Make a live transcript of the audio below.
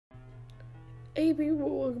Hey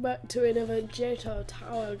people, welcome back to another JTAR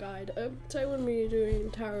Tower guide. Today we're going to be doing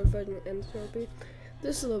Tower Verdant Entropy.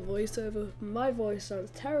 This is a voiceover. My voice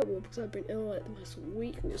sounds terrible because I've been ill like the last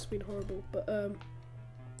week and it's been horrible. But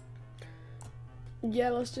yeah,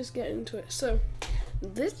 let's just get into it. So,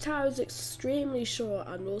 this tower is extremely short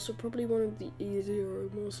and also probably one of the easier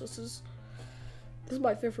remorslesses. This is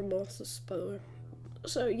my favourite remorseless, by the way.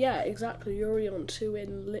 So yeah, exactly, you're already on 2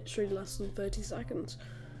 in literally less than 30 seconds.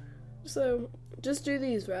 So, just do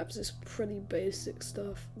these reps, it's pretty basic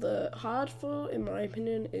stuff. The hard floor, in my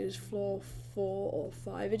opinion, is floor 4 or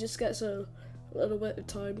 5. It just gets a little bit of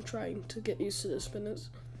time trying to get used to the spinners.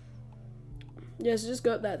 Yeah, so just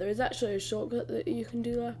go up there. There is actually a shortcut that you can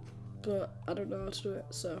do there, but I don't know how to do it,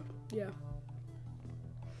 so yeah.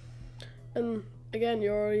 And again,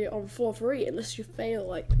 you're already on floor 3, unless you fail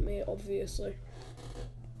like me, obviously.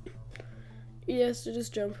 Yeah, so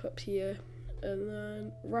just jump up here and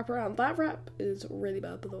then wrap around. That wrap is really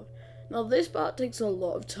bad, by the way. Now this part takes a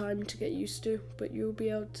lot of time to get used to, but you'll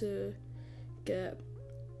be able to get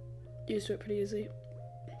used to it pretty easy.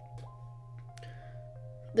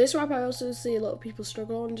 This wrap I also see a lot of people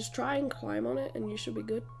struggle on. Just try and climb on it and you should be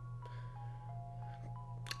good.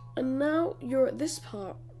 And now you're at this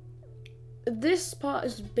part. This part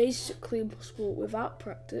is basically impossible without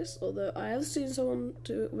practice, although I have seen someone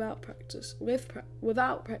do it without practice,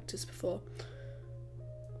 without practice before.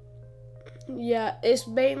 Yeah, it's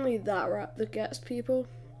mainly that rap that gets people,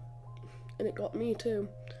 and it got me too.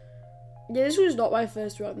 Yeah, this was not my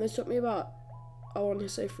first run. This took me about, I want to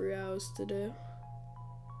say 3 hours to do.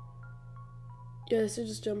 Yeah, so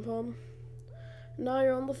just jump on. Now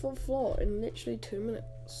you're on the 4th floor in literally 2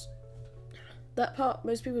 minutes. That part,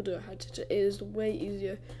 most people do it hard to. It is way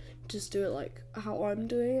easier. Just do it like how I'm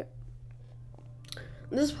doing it.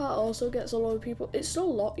 This part also gets a lot of people. It's still a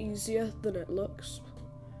lot easier than it looks.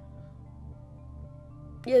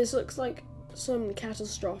 Yeah, this looks like some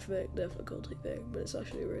catastrophic difficulty thing, but it's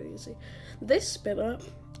actually really easy. This spinner,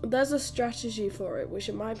 there's a strategy for it, which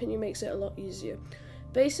in my opinion makes it a lot easier.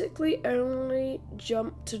 Basically, only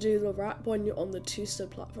jump to do the wrap when you're on the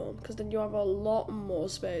 2-step platform, because then you have a lot more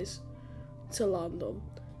space to land on.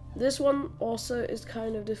 This one also is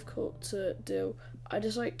kind of difficult to do. I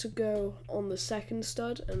just like to go on the 2nd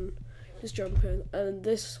stud and just jump in, and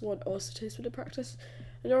this one also takes a bit of practice.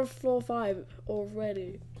 And you're on floor 5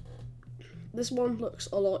 already. This one looks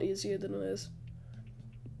a lot easier than it is.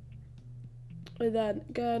 And then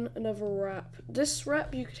again, another wrap. This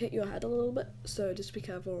wrap you could hit your head a little bit, so just be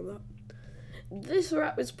careful on that. This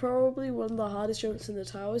wrap is probably one of the hardest jumps in the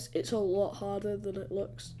towers. It's a lot harder than it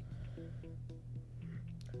looks.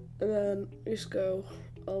 And then just go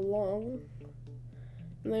along,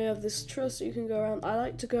 and then you have this truss that you can go around. I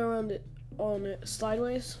like to go around it on it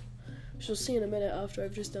sideways, which you'll see in a minute after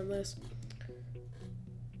I've just done this.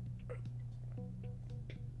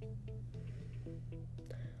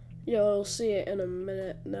 Yeah, I'll see it in a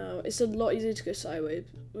minute now. It's a lot easier to go sideways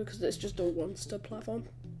because it's just a 1-step platform.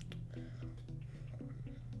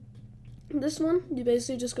 This one, you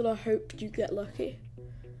basically just gotta hope you get lucky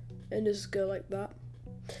and just go like that.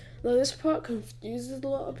 Now this part confuses a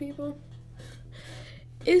lot of people.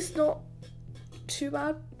 It's not too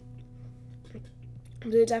bad,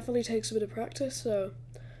 but it definitely takes a bit of practice, so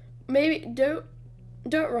maybe don't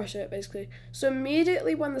rush it, basically. So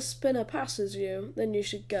immediately when the spinner passes you, then you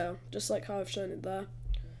should go, just like how I've shown it there.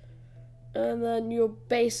 And then you're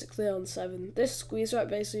basically on 7. This squeeze right,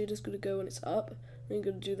 basically you're just going to go when it's up, and you're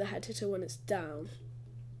going to do the head hitter when it's down.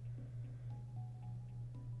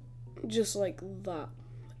 Just like that.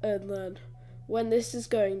 And then when this is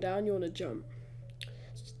going down, you want to jump.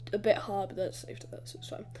 It's a bit hard, but that's safe to that, so it's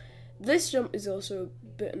fine. This jump is also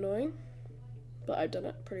a bit annoying, but I've done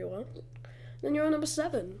it pretty well. Then you're on number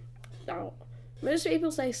 7. Now, most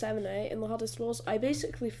people say 7, 8 in the hardest floors. I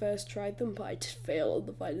basically first tried them, but I just failed on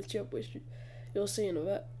the final jump, which you'll see in a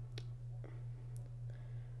bit.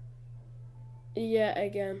 Yeah,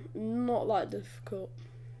 again, not that difficult.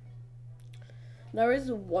 There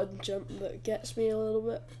is one jump that gets me a little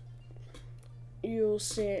bit. You'll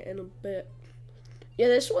see it in a bit. Yeah,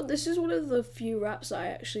 this is one of the few wraps that I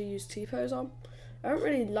actually use T-pose on. I don't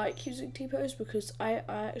really like using T-pose because I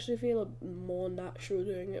actually feel more natural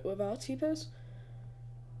doing it without T-pose.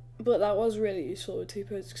 But that was really useful with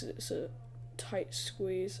T-pose because it's a tight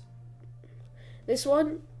squeeze. This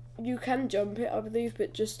one, you can jump it, I believe,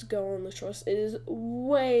 but just to go on the truss, it is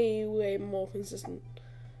way, way more consistent.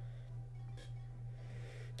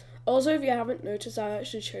 Also, if you haven't noticed, I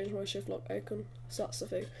actually changed my shift lock icon, so that's the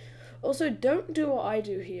thing. Also, don't do what I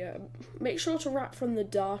do here. Make sure to wrap from the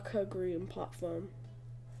darker green platform.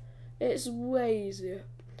 It's way easier.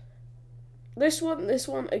 This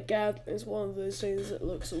one again is one of those things that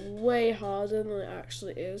looks way harder than it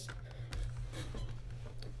actually is.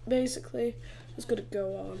 Basically, just gotta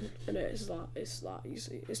go on, and it's that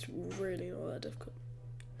easy. It's really not that difficult.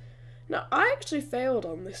 Now, I actually failed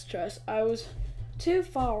on this chest. I was too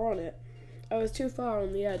far on it. I was too far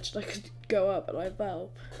on the edge, and I could go up, and I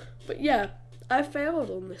fell. But yeah, I failed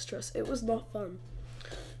on this chest. It was not fun.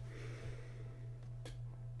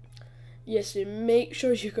 Yes, so make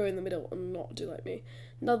sure you go in the middle and not do like me.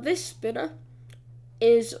 Now, this spinner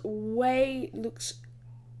looks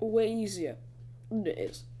way easier than it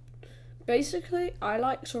is. Basically, I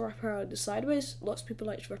like to wrap around the sideways. Lots of people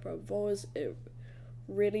like to wrap around forwards. It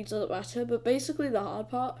really doesn't matter. But basically, the hard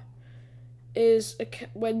part is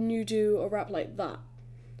when you do a wrap like that.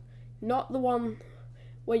 Not the one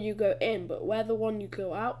where you go in, but where the one you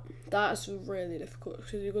go out. That's really difficult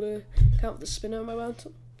because you've got to count the spinner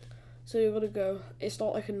momentum. So you've got to go. It's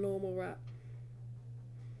not like a normal wrap.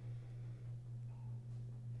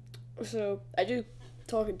 So I do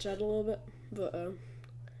talk in chat a little bit, but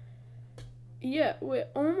yeah, we're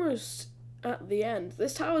almost at the end.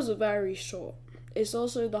 This tower's very short. It's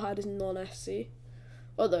also the hardest non-SC,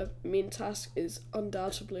 although mean task is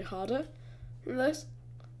undoubtedly harder than this.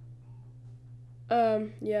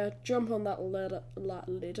 Yeah, jump on that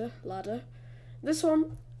ladder. This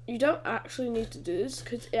one, you don't actually need to do this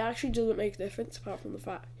because it actually doesn't make a difference apart from the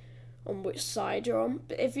fact on which side you're on.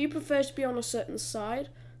 But if you prefer to be on a certain side,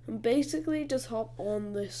 then basically just hop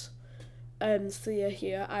on this Thea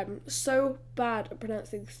here. I'm so bad at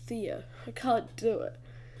pronouncing Thea. I can't do it.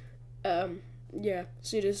 Yeah,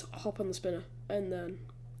 so you just hop on the spinner and then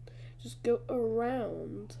just go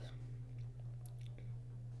around.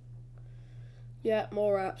 Yeah,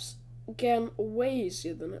 more wraps. Again, way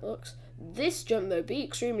easier than it looks. This jump though, be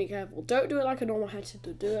extremely careful. Don't do it like a normal head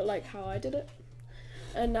to do it like how I did it.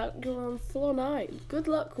 And now you're on floor 9. Good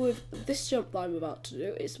luck with this jump that I'm about to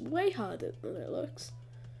do. It's way harder than it looks.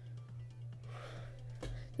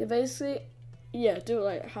 Yeah, basically, yeah, do it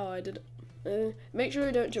like how I did it. Make sure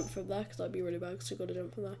you don't jump from there because that'd be really bad because you've got to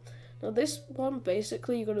jump from there. Now this one,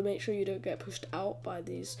 basically, you've got to make sure you don't get pushed out by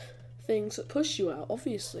these things that push you out,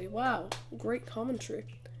 obviously. Wow, great commentary.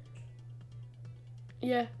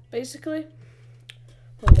 Yeah, basically.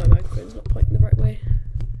 Oh, my microphone's not pointing the right way.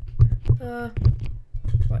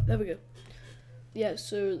 Right, there we go. Yeah,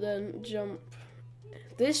 so then jump.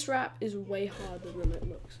 This wrap is way harder than it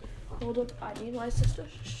looks. Hold up, I need my sister.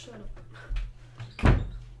 Shut up.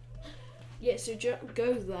 Yeah, so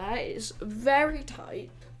go there. It's very tight,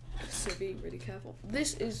 so be really careful.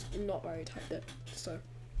 This is not very tight though, so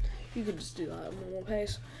you can just do that at normal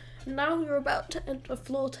pace. Now you're about to enter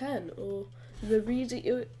floor 10, or the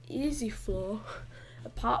really easy floor,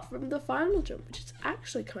 apart from the final jump, which is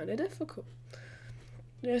actually kind of difficult.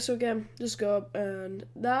 Yeah, so again, just go up, and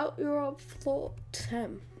now you're on floor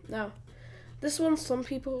 10. Now, this one, some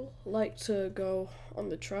people like to go on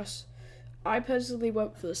the truss. I personally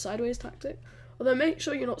went for the sideways tactic, although make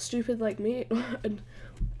sure you're not stupid like me and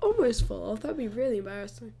almost fall off. That'd be really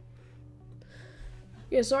embarrassing.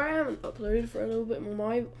 Yeah, sorry I haven't uploaded for a little bit.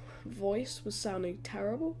 My voice was sounding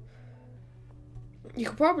terrible. You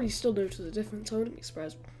could probably still notice the difference. I wouldn't be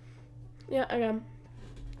surprised. Yeah, again.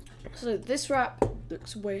 So this wrap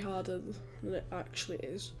looks way harder than it actually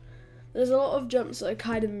is. There's a lot of jumps that are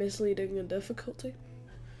kind of misleading in difficulty.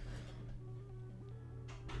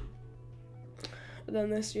 And then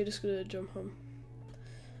this, you're just gonna jump on.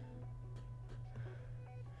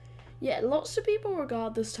 Yeah, lots of people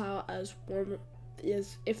regard this tower as one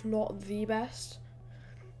is, if not the best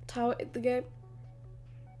tower in the game.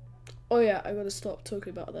 Oh yeah, I gotta stop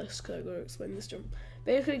talking about this because I gotta explain this jump.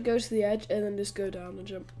 Basically, go to the edge and then just go down and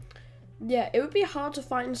jump. Yeah, it would be hard to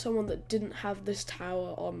find someone that didn't have this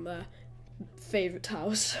tower on their favourite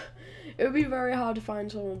towers. It would be very hard to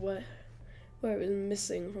find someone where it was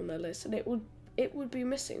missing from their list, and it would be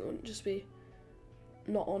missing. It wouldn't just be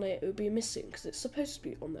not on it. It would be missing because it's supposed to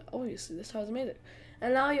be on there. Obviously, this tower's amazing.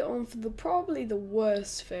 And now you're on for probably the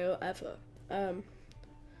worst fail ever.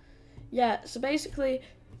 Yeah. So basically,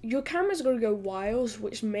 your camera's gonna go wild,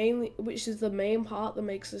 which is the main part that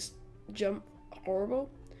makes this jump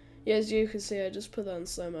horrible. Yeah, as you can see, I just put that in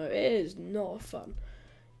slow-mo. It is not fun.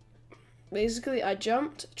 Basically, I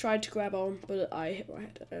jumped, tried to grab on, but I hit my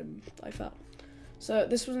head and I fell. So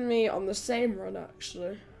this was me on the same run,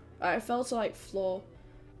 actually. I fell to like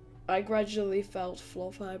I gradually fell to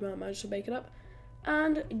floor 5 and I managed to make it up.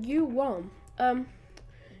 And you won.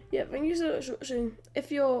 Yeah, thank you so much for watching.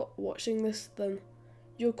 If you're watching this, then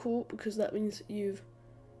you're cool because that means you've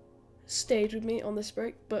stayed with me on this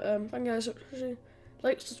break. But thank you guys for watching.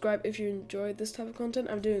 Like, subscribe if you enjoyed this type of content.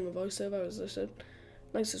 I'm doing a voiceover, as I said.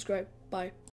 Like, subscribe. Bye.